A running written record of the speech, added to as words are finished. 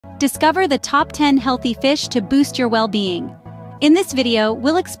Discover the top 10 healthy fish to boost your well-being. In this video,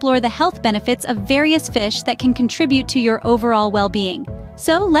 we'll explore the health benefits of various fish that can contribute to your overall well-being.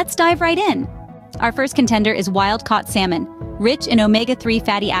 So let's dive right in. Our first contender is wild-caught salmon, rich in omega-3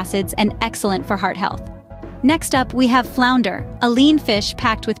 fatty acids and excellent for heart health. Next up, we have flounder, a lean fish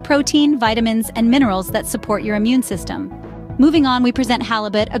packed with protein, vitamins, and minerals that support your immune system. Moving on, we present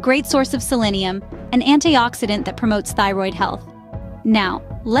halibut, a great source of selenium, an antioxidant that promotes thyroid health. Now,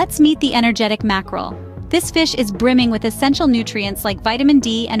 let's meet the energetic mackerel. This fish is brimming with essential nutrients like vitamin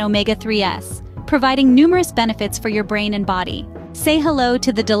D and omega-3s, providing numerous benefits for your brain and body. Say hello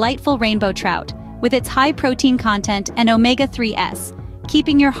to the delightful rainbow trout, with its high protein content and omega-3s,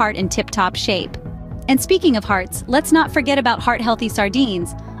 keeping your heart in tip-top shape. And speaking of hearts, let's not forget about heart-healthy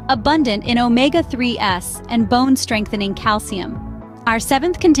sardines, abundant in omega-3s and bone-strengthening calcium. Our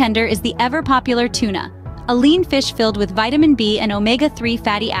seventh contender is the ever-popular tuna, a lean fish filled with vitamin B and omega-3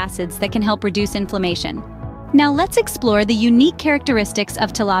 fatty acids that can help reduce inflammation. Now let's explore the unique characteristics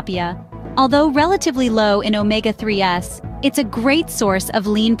of tilapia. Although relatively low in omega-3s, it's a great source of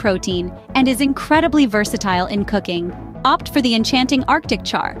lean protein and is incredibly versatile in cooking. Opt for the enchanting Arctic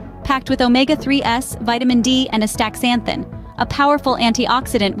char, packed with omega-3s, vitamin D, and astaxanthin, a powerful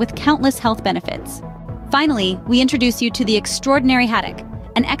antioxidant with countless health benefits. Finally, we introduce you to the extraordinary haddock,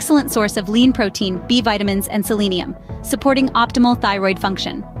 an excellent source of lean protein, B vitamins, and selenium, supporting optimal thyroid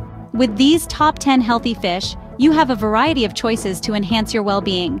function. With these top 10 healthy fish, you have a variety of choices to enhance your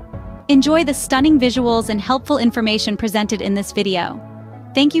well-being. Enjoy the stunning visuals and helpful information presented in this video.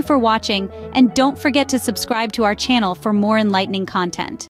 Thank you for watching, and don't forget to subscribe to our channel for more enlightening content.